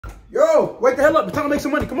Yo, wake the hell up. It's time to make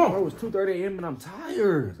some money. Come on. Bro, it's 2:30 a.m. and I'm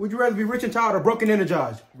tired. Would you rather be rich and tired or broke and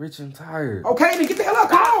energized? Rich and tired. Okay, then get the hell up.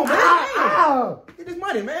 Come on, man. Get this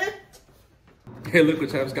money, man. Hey, look what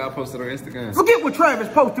Travis Scott posted on Instagram. Forget what Travis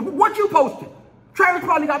posted. What you posted? Travis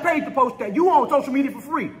probably got paid to post that. You on social media for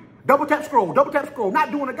free. Double tap scroll,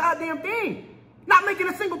 not doing a goddamn thing. Not making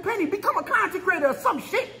a single penny. Become a content creator or some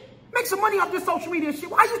shit. Make some money off this social media shit.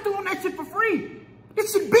 Why you still on that shit for free?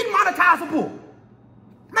 This shit been monetizable.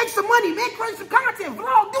 Make some money, man. Create some content,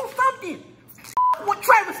 vlog, do something. What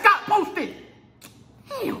Travis Scott posted.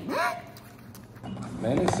 Damn, man.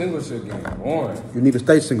 Man, this single shit getting boring. You need to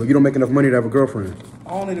stay single. You don't make enough money to have a girlfriend.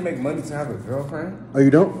 I don't need to make money to have a girlfriend. Oh, you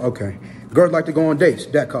don't? Okay. Girls like to go on dates.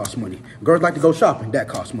 That costs money. Girls like to go shopping. That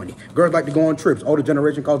costs money. Girls like to go on trips. Older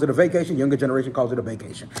generation calls it a vacation. Younger generation calls it a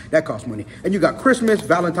vacation. That costs money. And you got Christmas,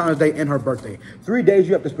 Valentine's Day, and her birthday. 3 days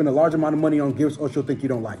you have to spend a large amount of money on gifts or she'll think you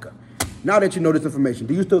don't like her. Now that you know this information,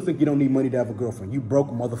 do you still think you don't need money to have a girlfriend? You broke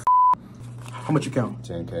motherfucker. How much you count?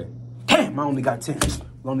 10K. Damn, I only got 10.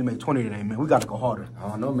 We only made 20 today, man. We got to go harder. I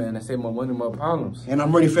don't know, man. They say more money, more problems. And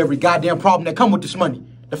I'm ready for every goddamn problem that come with this money.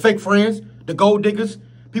 The fake friends, the gold diggers,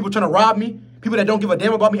 people trying to rob me, people that don't give a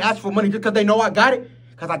damn about me asking for money just because they know I got it.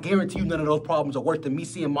 Because I guarantee you none of those problems are worse than me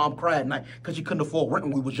seeing mom cry at night because she couldn't afford rent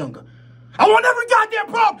when we was younger. I want every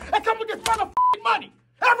goddamn problem that come with this motherfucking money.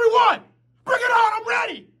 Everyone! Bring it on, I'm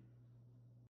ready!